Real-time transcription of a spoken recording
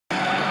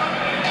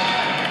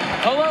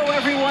Hello,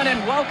 everyone,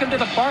 and welcome to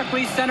the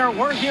Barclays Center.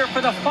 We're here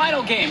for the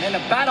final game in the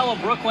Battle of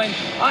Brooklyn.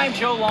 I'm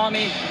Joe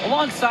Lamy.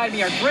 Alongside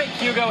me are Britt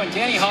Hugo and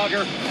Danny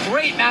Hogger.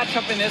 Great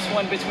matchup in this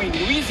one between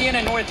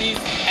Louisiana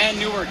Northeast and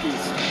Newark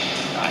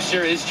East.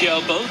 Sure is,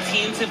 Joe. Both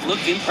teams have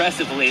looked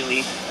impressive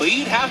lately, but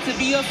you'd have to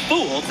be a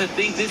fool to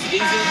think this isn't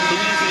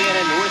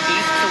Louisiana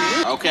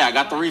Northeast. Okay, I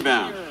got the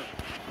rebound.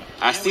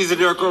 I see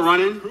Zadurko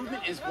running.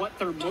 Improvement is what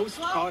they're most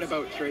proud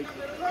about, Drake.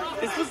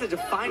 This was a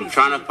defining. I'm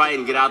trying to fight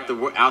and get out the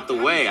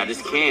way. I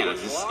just can't.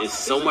 It's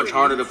so much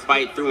harder to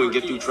fight through and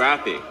get through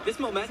traffic. This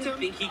momentum, I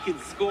think he can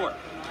score.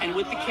 And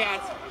with the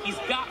Cats, he's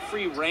got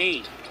free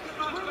reign.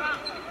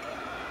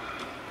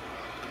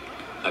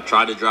 I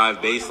tried to drive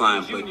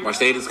baseline, but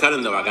Mercedes cut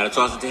him though. I got to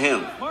toss it to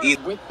him.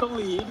 With the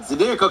lead.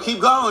 Zadurko,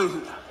 keep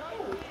going.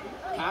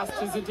 Pass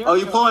to Zadurko. Oh,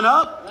 you pulling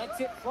up? Lets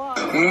it fly.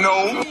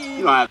 No.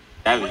 You don't have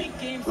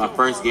 7. My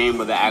first game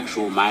with the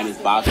actual minus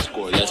box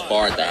score this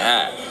far at the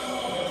half.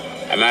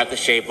 I'm going to have to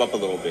shape up a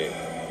little bit.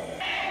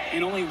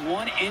 And only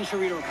one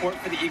injury to report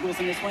for the Eagles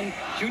in this one.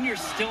 Junior's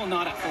still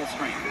not at full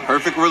strength.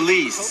 Perfect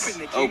release.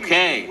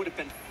 Okay.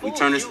 We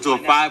turn this into a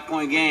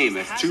 5-point game.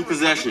 That's 2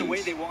 possessions.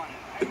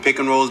 The pick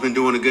and roll has been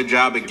doing a good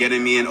job at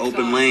getting me in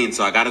open lane,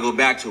 so I got to go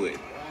back to it.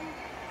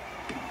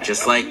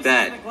 Just like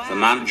that. So I'm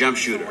not a jump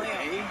shooter.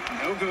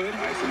 No good.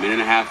 It's a minute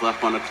and a half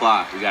left on the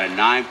clock. We got a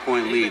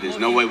 9-point lead. There's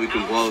no way we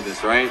can blow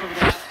this, right?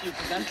 You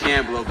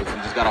can't blow this. We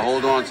just got to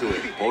hold on to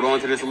it. Hold on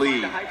to this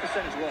lead.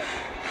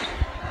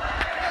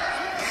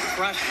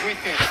 Fresh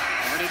with it.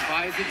 Guarded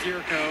by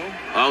Zadurko.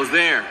 I was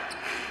there.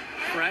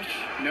 Fresh.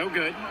 No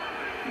good.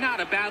 Not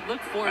a bad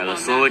look for him. All right,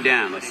 let's slow it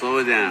down. Let's slow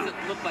it down.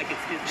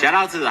 Shout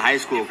out to the high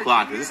school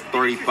clock. This is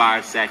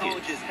 35 seconds.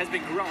 Has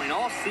been growing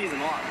all season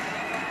long.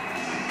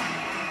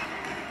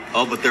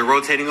 Oh, but they're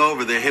rotating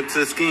over. They're hip to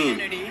the scheme.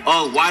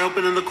 Oh, wide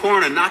open in the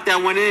corner. Knock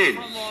that one in.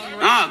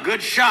 Ah,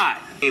 good shot.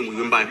 We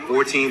win by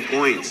 14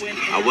 points.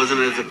 I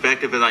wasn't as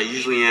effective as I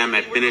usually am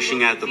at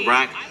finishing at the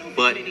rack,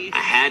 but I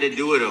had to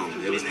do it on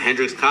him. It was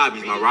Hendrix Cobb.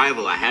 He's my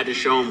rival. I had to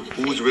show him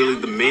who's really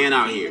the man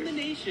out here.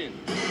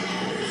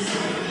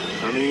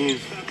 I mean,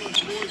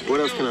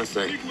 what else can I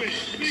say?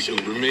 Should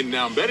have been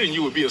down better than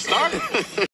you would be a starter.